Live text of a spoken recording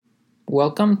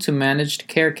Welcome to Managed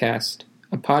Carecast,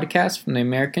 a podcast from the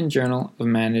American Journal of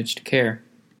Managed Care.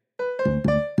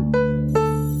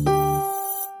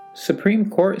 Supreme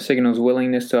Court signals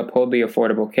willingness to uphold the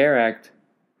Affordable Care Act.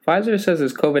 Pfizer says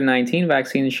its COVID-19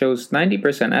 vaccine shows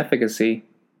 90% efficacy,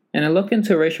 and a look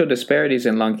into racial disparities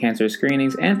in lung cancer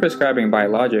screenings and prescribing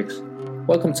biologics.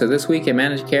 Welcome to This Week in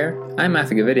Managed Care. I'm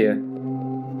Matthew Gavidia.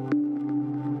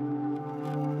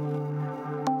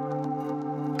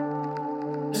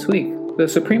 This week, the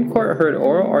Supreme Court heard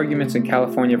oral arguments in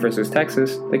California versus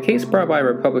Texas, the case brought by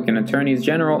Republican attorneys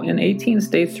general in 18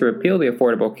 states to repeal the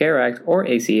Affordable Care Act, or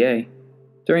ACA.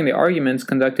 During the arguments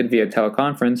conducted via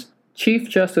teleconference, Chief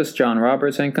Justice John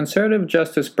Roberts and conservative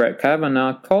Justice Brett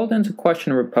Kavanaugh called into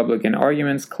question Republican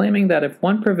arguments, claiming that if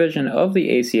one provision of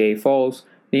the ACA falls,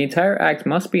 the entire act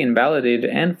must be invalidated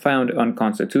and found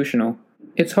unconstitutional.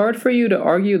 It's hard for you to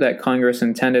argue that Congress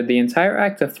intended the entire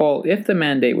act to fall if the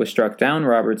mandate was struck down,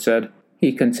 Roberts said.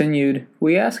 He continued,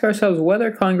 "We ask ourselves whether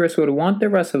Congress would want the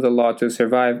rest of the law to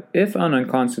survive if an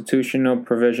unconstitutional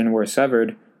provision were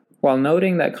severed, while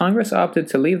noting that Congress opted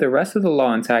to leave the rest of the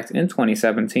law intact in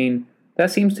 2017. That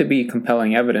seems to be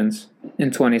compelling evidence. In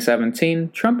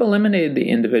 2017, Trump eliminated the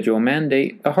individual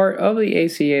mandate, the heart of the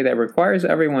ACA that requires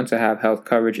everyone to have health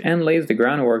coverage and lays the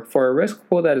groundwork for a risk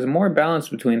pool that is more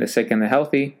balanced between the sick and the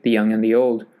healthy, the young and the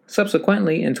old.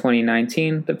 Subsequently, in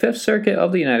 2019, the Fifth Circuit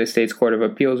of the United States Court of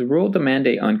Appeals ruled the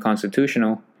mandate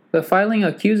unconstitutional. The filing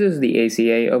accuses the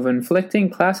ACA of inflicting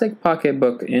classic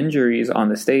pocketbook injuries on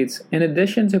the states, in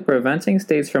addition to preventing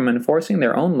states from enforcing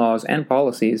their own laws and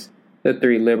policies. The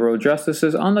three liberal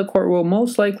justices on the court will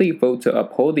most likely vote to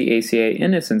uphold the ACA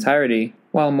in its entirety,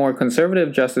 while more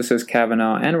conservative Justices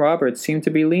Kavanaugh and Roberts seem to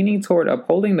be leaning toward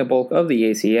upholding the bulk of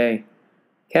the ACA.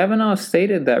 Kavanaugh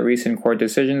stated that recent court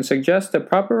decisions suggest the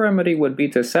proper remedy would be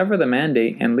to sever the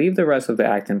mandate and leave the rest of the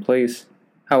act in place.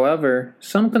 However,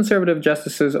 some conservative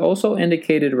justices also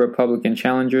indicated Republican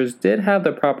challengers did have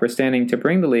the proper standing to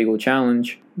bring the legal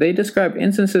challenge. They described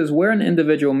instances where an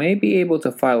individual may be able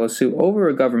to file a suit over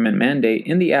a government mandate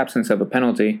in the absence of a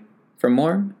penalty. For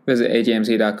more, visit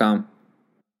ajmc.com.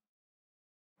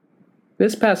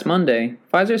 This past Monday,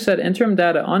 Pfizer said interim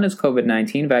data on its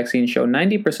COVID-19 vaccine showed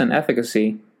 90%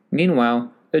 efficacy.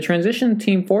 Meanwhile, the transition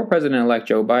team for President-elect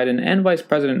Joe Biden and Vice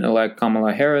President-elect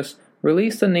Kamala Harris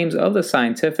released the names of the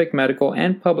scientific, medical,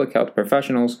 and public health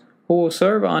professionals who will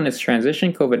serve on its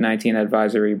transition COVID-19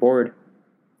 advisory board.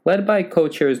 Led by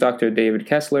co-chairs Dr. David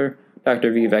Kessler,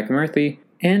 Dr. Vivek Murthy,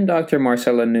 and Dr.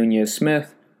 Marcella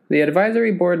Nunez-Smith, the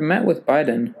advisory board met with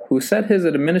Biden, who said his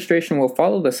administration will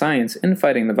follow the science in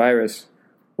fighting the virus.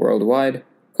 Worldwide,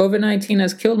 COVID-19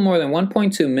 has killed more than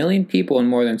 1.2 million people and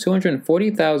more than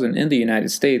 240,000 in the United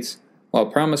States. While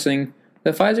promising, the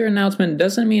Pfizer announcement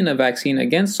doesn't mean a vaccine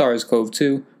against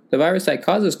SARS-CoV-2, the virus that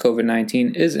causes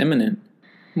COVID-19, is imminent.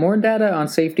 More data on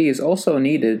safety is also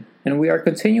needed, and we are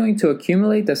continuing to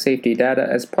accumulate the safety data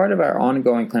as part of our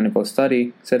ongoing clinical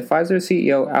study, said Pfizer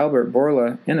CEO Albert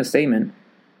Bourla in a statement.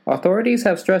 Authorities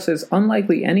have stressed it's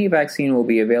unlikely any vaccine will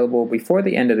be available before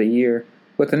the end of the year,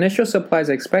 with initial supplies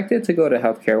expected to go to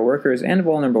healthcare workers and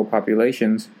vulnerable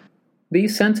populations.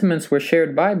 These sentiments were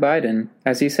shared by Biden,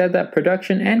 as he said that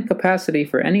production and capacity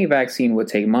for any vaccine would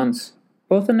take months.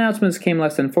 Both announcements came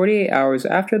less than 48 hours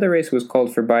after the race was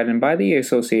called for Biden by the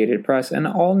Associated Press and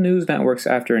all news networks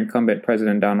after incumbent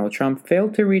President Donald Trump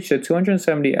failed to reach the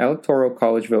 270 Electoral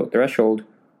College vote threshold.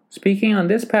 Speaking on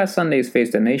this past Sunday's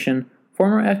Face the Nation,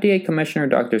 former FDA Commissioner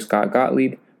Dr. Scott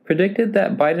Gottlieb predicted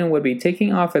that Biden would be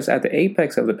taking office at the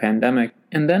apex of the pandemic,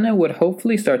 and then it would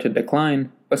hopefully start to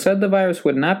decline, but said the virus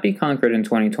would not be conquered in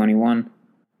 2021.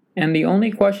 And the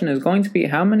only question is going to be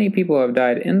how many people have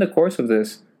died in the course of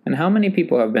this, and how many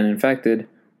people have been infected,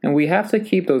 and we have to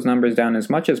keep those numbers down as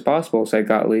much as possible, said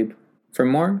Gottlieb. For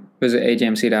more, visit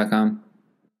ajmc.com.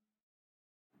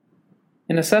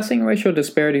 In assessing racial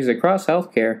disparities across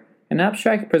healthcare, an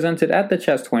abstract presented at the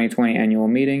CHEST 2020 annual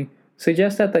meeting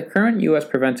suggests that the current U.S.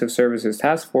 Preventive Services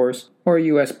Task Force, or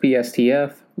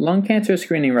USPSTF, lung cancer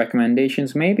screening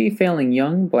recommendations may be failing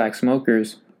young black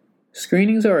smokers.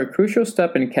 Screenings are a crucial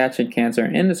step in catching cancer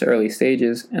in its early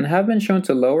stages and have been shown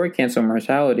to lower cancer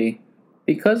mortality.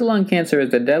 Because lung cancer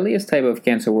is the deadliest type of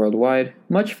cancer worldwide,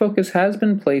 much focus has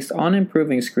been placed on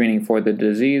improving screening for the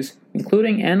disease,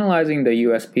 including analyzing the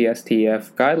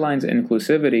USPSTF guidelines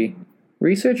inclusivity.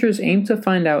 Researchers aim to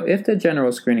find out if the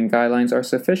general screening guidelines are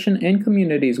sufficient in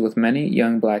communities with many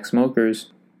young black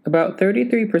smokers. About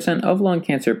 33% of lung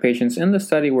cancer patients in the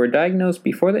study were diagnosed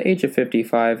before the age of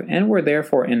 55 and were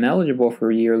therefore ineligible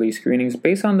for yearly screenings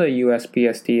based on the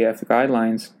USPSTF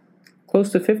guidelines.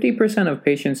 Close to 50% of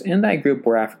patients in that group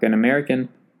were African American,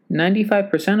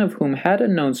 95% of whom had a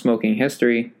known smoking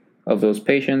history. Of those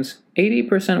patients,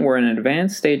 80% were in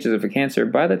advanced stages of cancer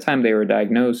by the time they were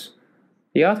diagnosed.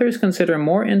 The authors consider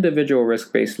more individual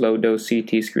risk-based low-dose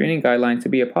CT screening guidelines to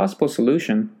be a possible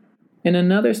solution. In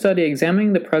another study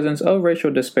examining the presence of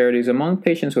racial disparities among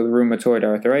patients with rheumatoid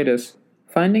arthritis,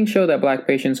 findings show that black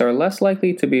patients are less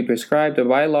likely to be prescribed a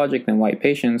biologic than white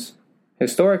patients.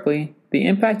 Historically, the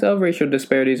impact of racial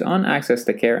disparities on access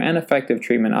to care and effective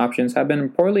treatment options have been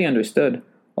poorly understood,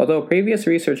 although previous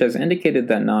research has indicated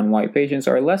that non-white patients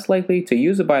are less likely to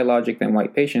use a biologic than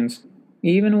white patients,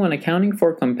 even when accounting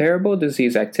for comparable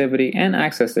disease activity and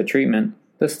access to treatment.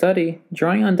 The study,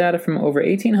 drawing on data from over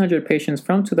 1,800 patients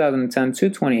from 2010 to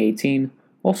 2018,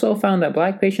 also found that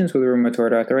black patients with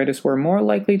rheumatoid arthritis were more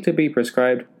likely to be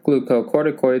prescribed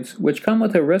glucocorticoids, which come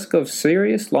with a risk of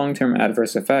serious long-term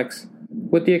adverse effects.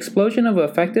 With the explosion of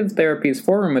effective therapies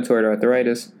for rheumatoid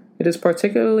arthritis, it is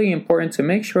particularly important to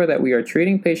make sure that we are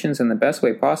treating patients in the best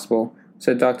way possible,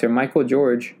 said Dr. Michael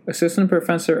George, Assistant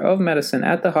Professor of Medicine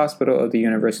at the Hospital of the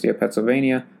University of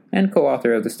Pennsylvania and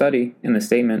co-author of the study, in the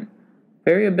statement.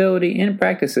 Variability in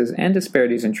practices and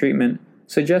disparities in treatment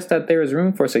suggest that there is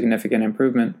room for significant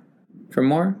improvement. For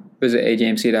more, visit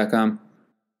ajmc.com.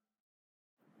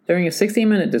 During a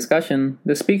 60-minute discussion,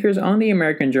 the speakers on the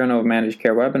American Journal of Managed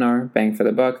Care webinar, Bang for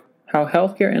the Buck, How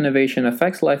Healthcare Innovation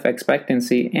Affects Life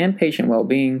Expectancy and Patient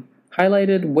Well-Being,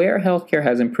 highlighted where healthcare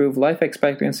has improved life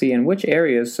expectancy and which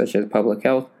areas, such as public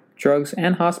health, drugs,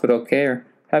 and hospital care,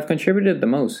 have contributed the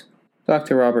most.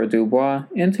 Dr. Robert Dubois,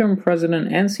 Interim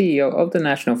President and CEO of the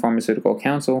National Pharmaceutical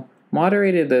Council,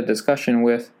 moderated the discussion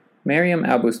with Mariam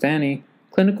Albustani,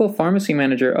 Clinical Pharmacy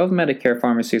Manager of Medicare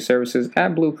Pharmacy Services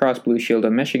at Blue Cross Blue Shield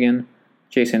of Michigan,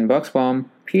 Jason Buxbaum,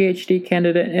 PhD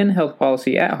candidate in Health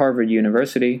Policy at Harvard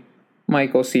University,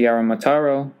 Michael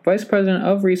Ciara-Mataro, Vice President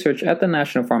of Research at the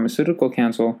National Pharmaceutical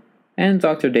Council, and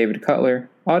Dr. David Cutler,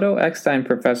 Otto Eckstein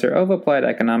Professor of Applied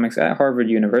Economics at Harvard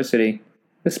University.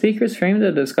 The speakers framed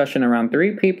the discussion around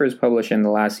 3 papers published in the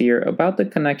last year about the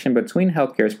connection between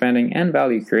healthcare spending and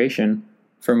value creation.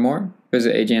 For more,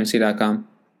 visit ajmc.com.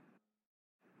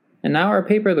 And now our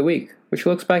paper of the week, which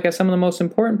looks back at some of the most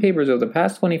important papers of the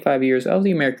past 25 years of the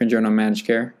American Journal of Managed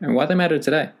Care and why they matter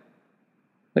today.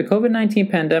 The COVID-19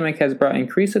 pandemic has brought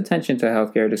increased attention to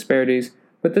healthcare disparities,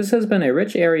 but this has been a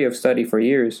rich area of study for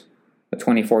years. A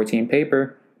 2014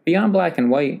 paper, Beyond Black and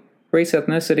White, Race,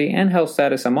 Ethnicity, and Health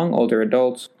Status Among Older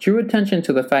Adults, drew attention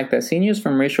to the fact that seniors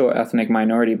from racial or ethnic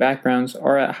minority backgrounds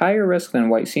are at higher risk than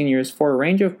white seniors for a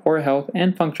range of poor health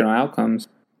and functional outcomes.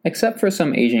 Except for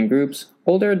some Asian groups,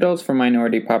 older adults from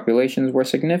minority populations were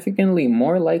significantly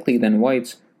more likely than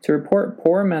whites to report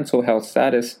poor mental health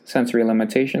status, sensory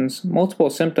limitations, multiple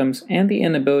symptoms, and the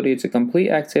inability to complete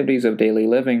activities of daily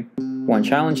living. One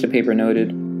challenge the paper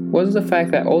noted was the fact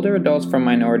that older adults from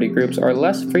minority groups are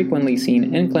less frequently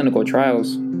seen in clinical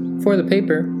trials. For the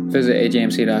paper, visit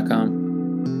ajmc.com.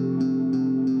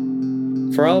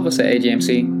 For all of us at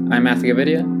AJMC, I'm Matthew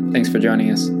Gavidia. Thanks for joining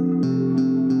us.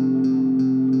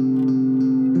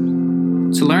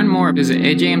 To learn more, visit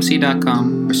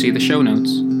ajmc.com or see the show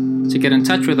notes. To get in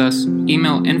touch with us,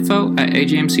 email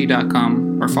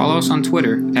info@ajmc.com or follow us on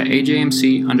Twitter at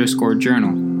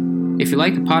ajmc_journal. If you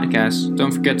like the podcast,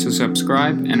 don't forget to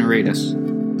subscribe and rate us.